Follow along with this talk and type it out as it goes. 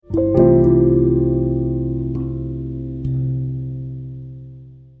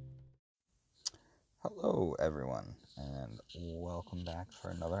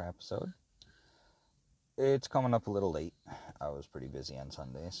episode. It's coming up a little late. I was pretty busy on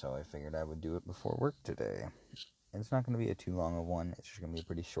Sunday, so I figured I would do it before work today. It's not going to be a too long of one. It's just going to be a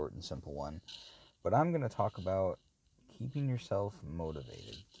pretty short and simple one. But I'm going to talk about keeping yourself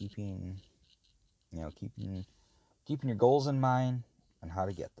motivated, keeping your goals in mind and how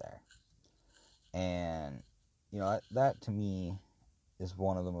to get there. And that to me is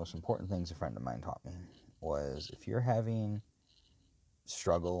one of the most important things a friend of mine taught me, was if you're having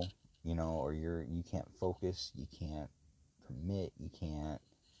struggle, or you can't focus, you can't commit, you can't,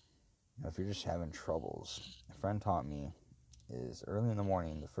 if you're just having troubles, a friend taught me is early in the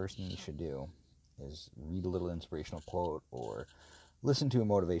morning, the first thing you should do is read a little inspirational quote or listen to a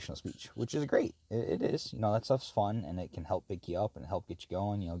motivational speech, which is great. It is, that stuff's fun and it can help pick you up and help get you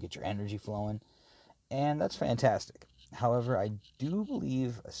going, get your energy flowing, and that's fantastic. However, I do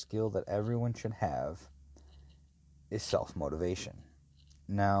believe a skill that everyone should have is self-motivation.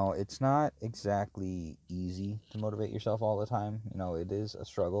 Now, it's not exactly easy to motivate yourself all the time. It is a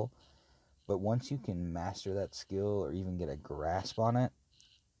struggle. But once you can master that skill or even get a grasp on it,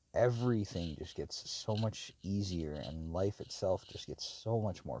 everything just gets so much easier and life itself just gets so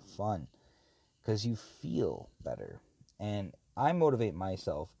much more fun because you feel better. And I motivate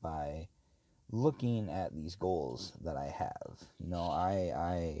myself by looking at these goals that I have.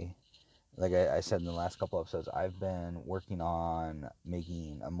 Like I said in the last couple episodes, I've been working on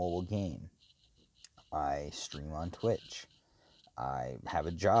making a mobile game. I stream on Twitch. I have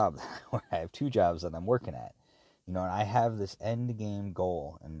a job, I have 2 jobs that I'm working at. And I have this end game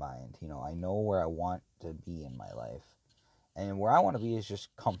goal in mind. I know where I want to be in my life. And where I want to be is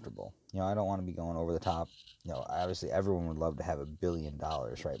just comfortable. I don't want to be going over the top. Obviously everyone would love to have $1 billion,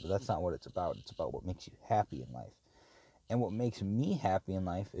 right? But that's not what it's about. It's about what makes you happy in life. And what makes me happy in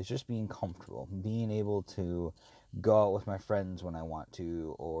life is just being comfortable, being able to go out with my friends when I want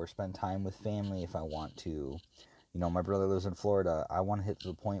to, or spend time with family if I want to. My brother lives in Florida. I want to hit to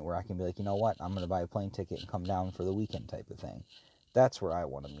the point where I can be like, you know what, I'm going to buy a plane ticket and come down for the weekend type of thing. That's where I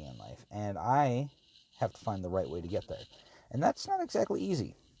want to be in life. And I have to find the right way to get there. And that's not exactly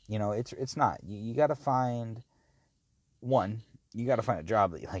easy. It's not. You got to find, you got to find a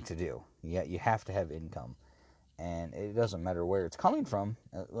job that you like to do. You have to have income. And it doesn't matter where it's coming from.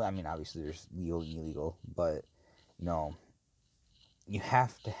 Obviously there's legal and illegal, but, you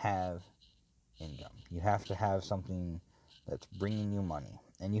have to have income. You have to have something that's bringing you money.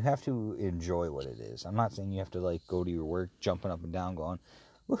 And you have to enjoy what it is. I'm not saying you have to, go to your work, jumping up and down, going,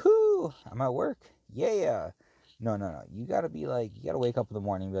 woohoo, I'm at work, yeah. No. You got to be you got to wake up in the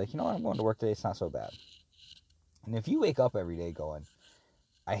morning and be like, you know what, I'm going to work today, it's not so bad. And if you wake up every day going,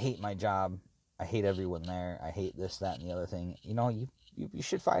 I hate my job, I hate everyone there, I hate this, that, and the other thing, you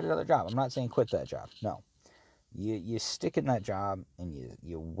should find another job. I'm not saying quit that job. No. You stick in that job and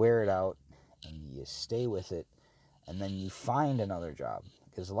you wear it out and you stay with it, and then you find another job.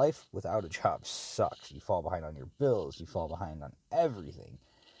 Because life without a job sucks. You fall behind on your bills, you fall behind on everything.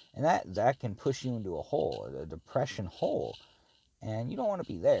 And that can push you into a hole, a depression hole. And you don't want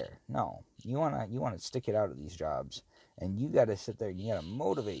to be there. No. You want to stick it out at these jobs. And you got to sit there and you got to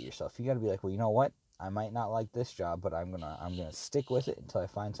motivate yourself. You got to be like, well, you know what? I might not like this job, but I'm going to stick with it until I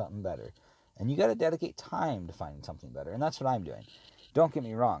find something better. And you got to dedicate time to finding something better. And that's what I'm doing. Don't get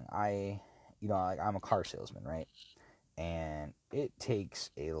me wrong. I'm a car salesman, right? And it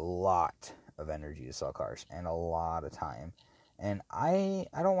takes a lot of energy to sell cars and a lot of time. And I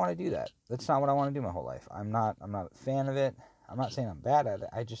don't want to do that. That's not what I want to do my whole life. I'm not a fan of it. I'm not saying I'm bad at it.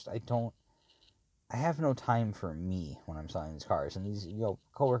 I have no time for me when I'm selling these cars. And these,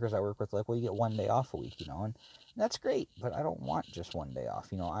 coworkers I work with, well, you get 1 day off a week, and that's great, but I don't want just 1 day off.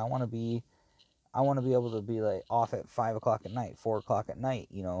 I want to be able to be off at 5 o'clock at night, 4 o'clock at night,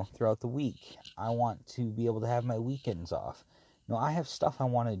 throughout the week. I want to be able to have my weekends off. I have stuff I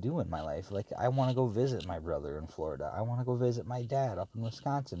want to do in my life. I want to go visit my brother in Florida. I want to go visit my dad up in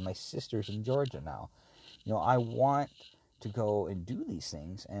Wisconsin, my sisters in Georgia now. I want to go and do these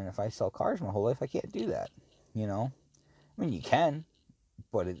things, and if I sell cars my whole life, I can't do that. You can,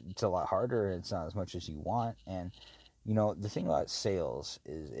 but it's a lot harder, and it's not as much as you want. And the thing about sales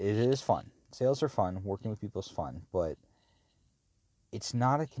is it is fun. Sales are fun, working with people is fun, but it's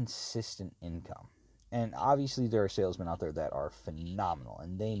not a consistent income. And obviously there are salesmen out there that are phenomenal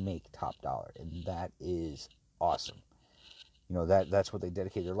and they make top dollar, and that is awesome. That's what they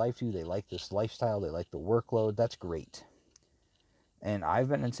dedicate their life to. They like this lifestyle, they like the workload. That's great. And I've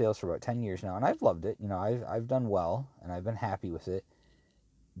been in sales for about 10 years now, and I've loved it. I've done well, and I've been happy with it.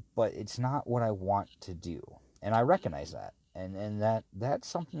 But it's not what I want to do. And I recognize that. And that's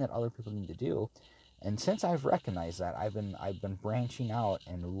something that other people need to do. And since I've recognized that, I've been branching out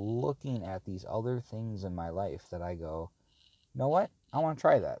and looking at these other things in my life that I go, you know what? I want to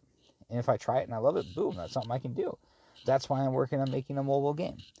try that. And if I try it and I love it, boom, that's something I can do. That's why I'm working on making a mobile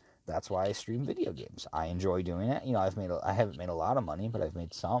game. That's why I stream video games. I enjoy doing it. You know, I haven't made a lot of money, but I've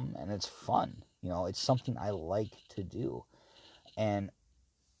made some, and it's fun. You know, it's something I like to do. And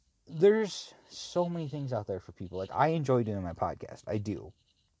there's so many things out there for people. Like, I enjoy doing my podcast. I do.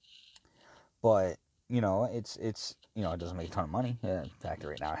 But, you know, it's you know, it doesn't make a ton of money. In fact,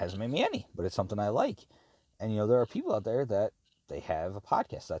 right now it hasn't made me any, but it's something I like. And, you know, there are people out there that they have a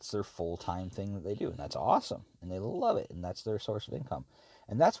podcast. That's their full-time thing that they do, and that's awesome. And they love it, and that's their source of income.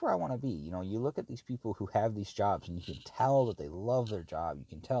 And that's where I want to be. You know, you look at these people who have these jobs, and you can tell that they love their job. You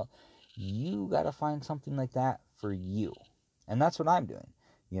can tell. You got to find something like that for you. And that's what I'm doing,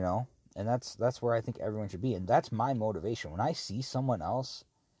 you know? And that's where I think everyone should be. And that's my motivation. When I see someone else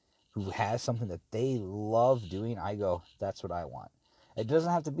who has something that they love doing, I go, that's what I want. It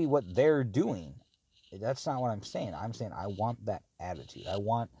doesn't have to be what they're doing. That's not what I'm saying. I'm saying I want that attitude. I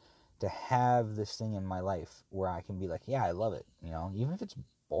want to have this thing in my life where I can be like, yeah, I love it. You know, even if it's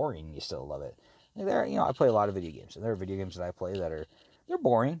boring, you still love it. Like you know, I play a lot of video games, and there are video games that I play that they're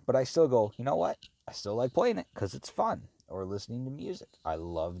boring, but I still go, you know what? I still like playing it because it's fun. Or listening to music. I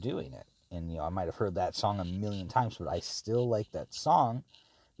love doing it. And, you know, I might have heard that song a million times, but I still like that song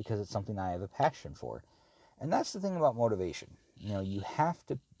because it's something I have a passion for. And that's the thing about motivation. You know, you have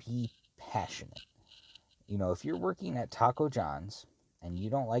to be passionate. You know, if you're working at Taco John's and you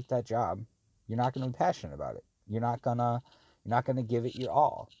don't like that job, you're not going to be passionate about it. You're not gonna give it your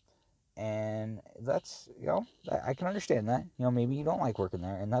all. And that's, you know, I can understand that. You know, maybe you don't like working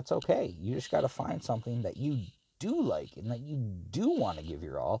there, and that's okay. You just got to find something that you do like and that you do want to give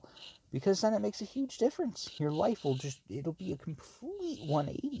your all, because then it makes a huge difference. Your life it'll be a complete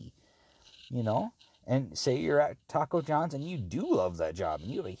 180, you know? And say you're at Taco John's and you do love that job and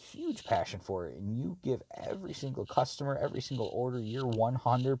you have a huge passion for it and you give every single customer, every single order, you're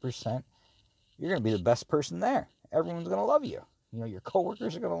 100%, you're going to be the best person there. Everyone's going to love you. You know, your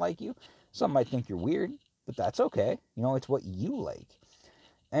coworkers are going to like you. Some might think you're weird, but that's okay. You know, it's what you like.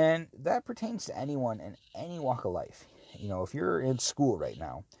 And that pertains to anyone in any walk of life. You know, if you're in school right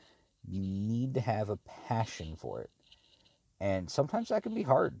now, you need to have a passion for it. And sometimes that can be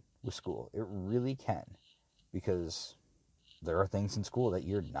hard with school. It really can. Because there are things in school that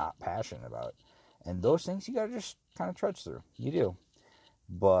you're not passionate about. And those things you got to just kind of trudge through. You do.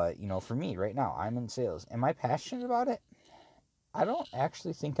 But, you know, for me right now, I'm in sales. Am I passionate about it? I don't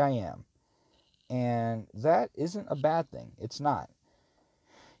actually think I am. And that isn't a bad thing. It's not.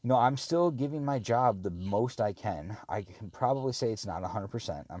 You know, I'm still giving my job the most I can. I can probably say it's not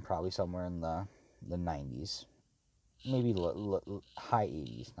 100%. I'm probably somewhere in the 90s. Maybe high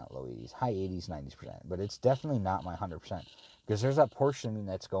 80s, not low 80s. High 80s, 90%. But it's definitely not my 100%. Because there's that portion of me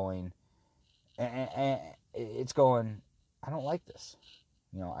that's going, it's going, I don't like this.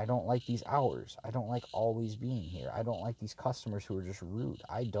 You know, I don't like these hours. I don't like always being here. I don't like these customers who are just rude.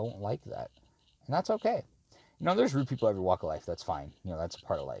 I don't like that. And that's okay. You know, there's rude people every walk of life. That's fine. You know, that's a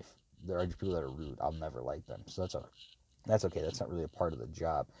part of life. There are people that are rude. I'll never like them. So that's okay. That's not really a part of the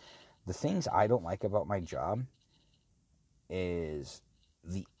job. The things I don't like about my job is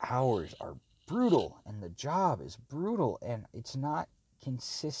the hours are brutal and the job is brutal and it's not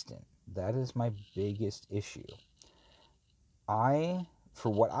consistent. That is my biggest issue. For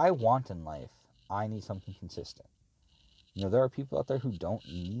what I want in life, I need something consistent. You know, there are people out there who don't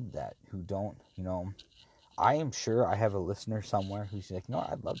need that, who don't, you know, I am sure I have a listener somewhere who's like, no,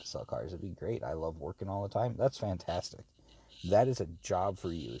 I'd love to sell cars. It'd be great. I love working all the time. That's fantastic. That is a job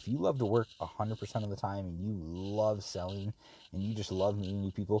for you. If you love to work 100% of the time and you love selling and you just love meeting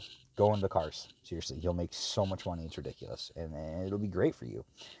new people, go into cars. Seriously, you'll make so much money. It's ridiculous. And it'll be great for you,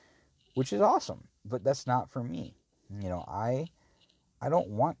 which is awesome. But that's not for me. You know, I don't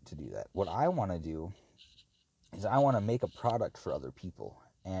want to do that. What I want to do is I want to make a product for other people.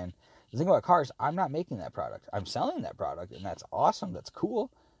 And the thing about cars, I'm not making that product. I'm selling that product, and that's awesome. That's cool.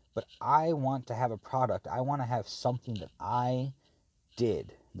 But I want to have a product. I want to have something that I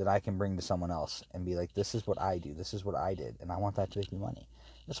did that I can bring to someone else and be like, this is what I do. This is what I did. And I want that to make me money.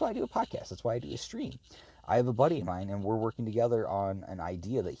 That's why I do a podcast. That's why I do a stream. I have a buddy of mine, and we're working together on an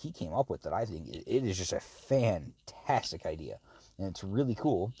idea that he came up with that I think it is just a fantastic idea. And it's really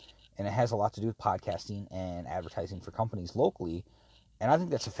cool. And it has a lot to do with podcasting and advertising for companies locally. And I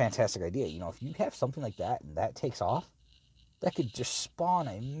think that's a fantastic idea. You know, if you have something like that and that takes off, that could just spawn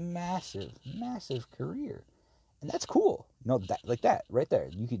a massive, massive career. And that's cool. You know, that like that right there.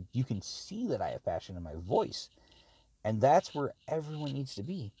 You can see that I have passion in my voice. And that's where everyone needs to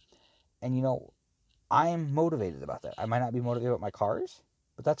be. And you know, I'm motivated about that. I might not be motivated about my cars,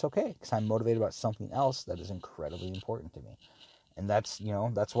 but that's okay, because I'm motivated about something else that is incredibly important to me. And that's,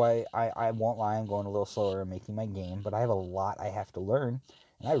 that's why I won't lie, I'm going a little slower in making my game, but I have a lot I have to learn,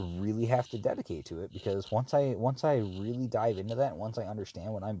 and I really have to dedicate to it, because once I really dive into that, and once I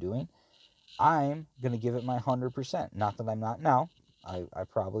understand what I'm doing, I'm going to give it my 100%. Not that I'm not now. I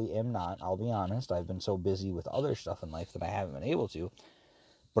probably am not. I'll be honest. I've been so busy with other stuff in life that I haven't been able to.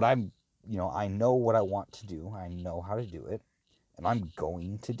 But I know what I want to do. I know how to do it. And I'm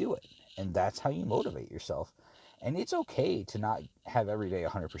going to do it. And that's how you motivate yourself. And it's okay to not have every day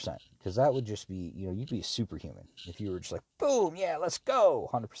 100%. Because that would just be, you'd be a superhuman. If you were just like, boom, yeah, let's go,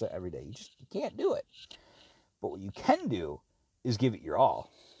 100% every day. You can't do it. But what you can do is give it your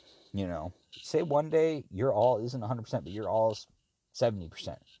all. Say one day your all isn't 100%, but your all is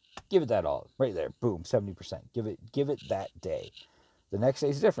 70%. Give it that all right there. Boom, 70%. Give it that day. The next day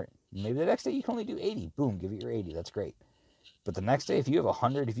is different. Maybe the next day you can only do 80. Boom, give it your 80. That's great. But the next day, if you have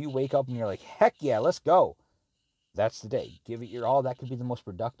 100, if you wake up and you're like, heck yeah, let's go, that's the day. Give it your all. That could be the most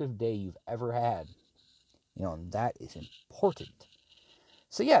productive day you've ever had. And that is important.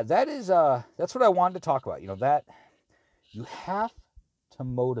 So yeah, that's what I wanted to talk about. That you have to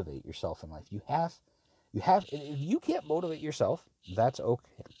motivate yourself in life. You have, if you can't motivate yourself, that's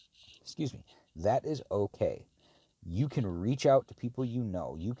okay. Excuse me. That is okay. You can reach out to people you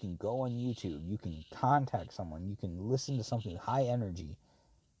know. You can go on YouTube. You can contact someone. You can listen to something high energy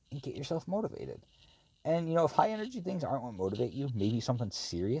and get yourself motivated. And, if high energy things aren't what motivate you, maybe something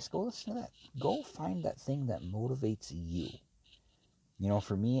serious, go listen to that. Go find that thing that motivates you.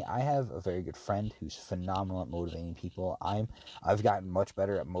 For me, I have a very good friend who's phenomenal at motivating people. I've gotten much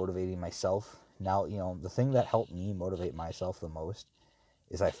better at motivating myself. Now, the thing that helped me motivate myself the most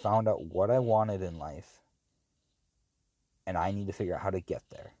is I found out what I wanted in life, and I need to figure out how to get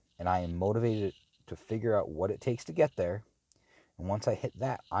there. And I am motivated to figure out what it takes to get there. And once I hit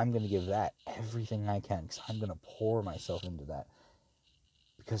that, I'm going to give that everything I can, because I'm going to pour myself into that,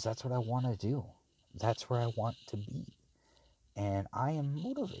 because that's what I want to do. That's where I want to be. And I am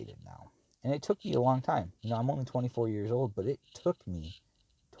motivated now. And it took me a long time. I'm only 24 years old, but it took me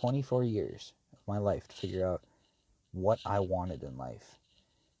 24 years of my life to figure out what I wanted in life.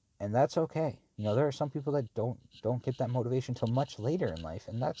 And that's okay. There are some people that don't get that motivation until much later in life,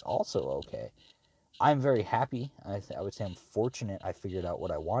 and that's also okay. I'm very happy. I would say I'm fortunate I figured out what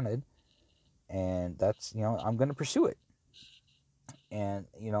I wanted, and that's, I'm going to pursue it. And,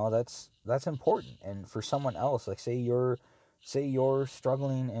 that's important. And for someone else, like say you're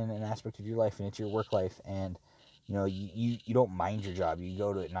struggling in an aspect of your life, and it's your work life, and you don't mind your job, you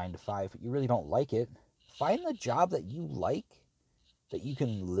go to it 9 to 5, but you really don't like it. Find the job that you like, that you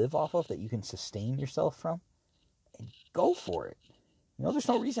can live off of, that you can sustain yourself from, and go for it. There's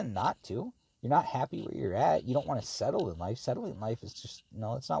no reason not to. You're not happy where you're at. You don't want to settle in life. Settling in life is just,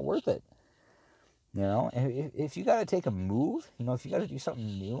 it's not worth it. And if you got to take a move, if you got to do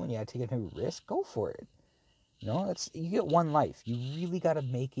something new and you got to take a new risk, go for it. You get one life. You really got to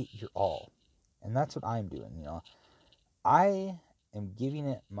make it your all. And that's what I'm doing, I am giving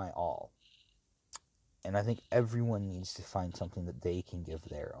it my all. And I think everyone needs to find something that they can give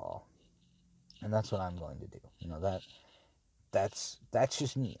their all. And that's what I'm going to do. That's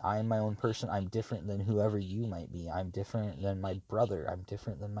just me. I am my own person. I'm different than whoever you might be. I'm different than my brother. I'm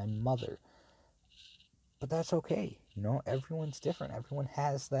different than my mother. But that's okay. Everyone's different. Everyone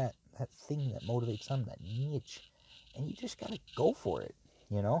has that thing that motivates them, that niche. And you just got to go for it.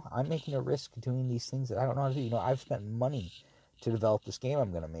 I'm making a risk doing these things that I don't know how to do. I've spent money to develop this game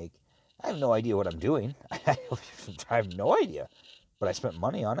I'm going to make. I have no idea what I'm doing. I have no idea. But I spent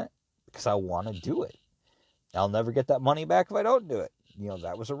money on it because I want to do it. I'll never get that money back if I don't do it.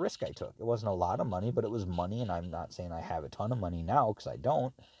 That was a risk I took. It wasn't a lot of money, but it was money, and I'm not saying I have a ton of money now, because I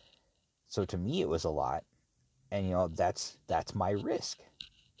don't. So to me, it was a lot. And, that's my risk.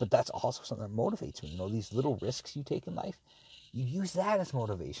 But that's also something that motivates me. These little risks you take in life, you use that as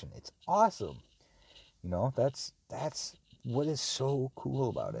motivation. It's awesome. That's what is so cool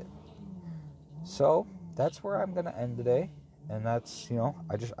about it. So that's where I'm going to end today. And that's,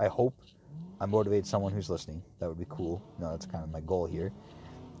 I hope I motivate someone who's listening. That would be cool. That's kind of my goal here.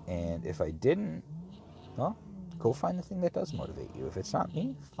 And if I didn't, well, go find the thing that does motivate you. If it's not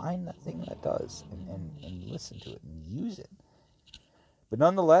me, find that thing that does, and listen to it and use it. But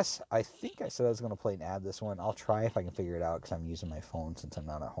nonetheless, I think I said I was going to play an ad this one. I'll try if I can figure it out, because I'm using my phone since I'm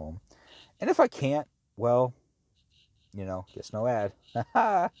not at home. And if I can't, well, guess no ad.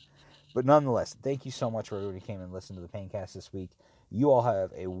 But nonetheless, thank you so much for everybody who came and listened to the Paincast this week. You all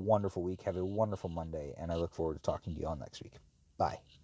have a wonderful week. Have a wonderful Monday. And I look forward to talking to you all next week. Bye.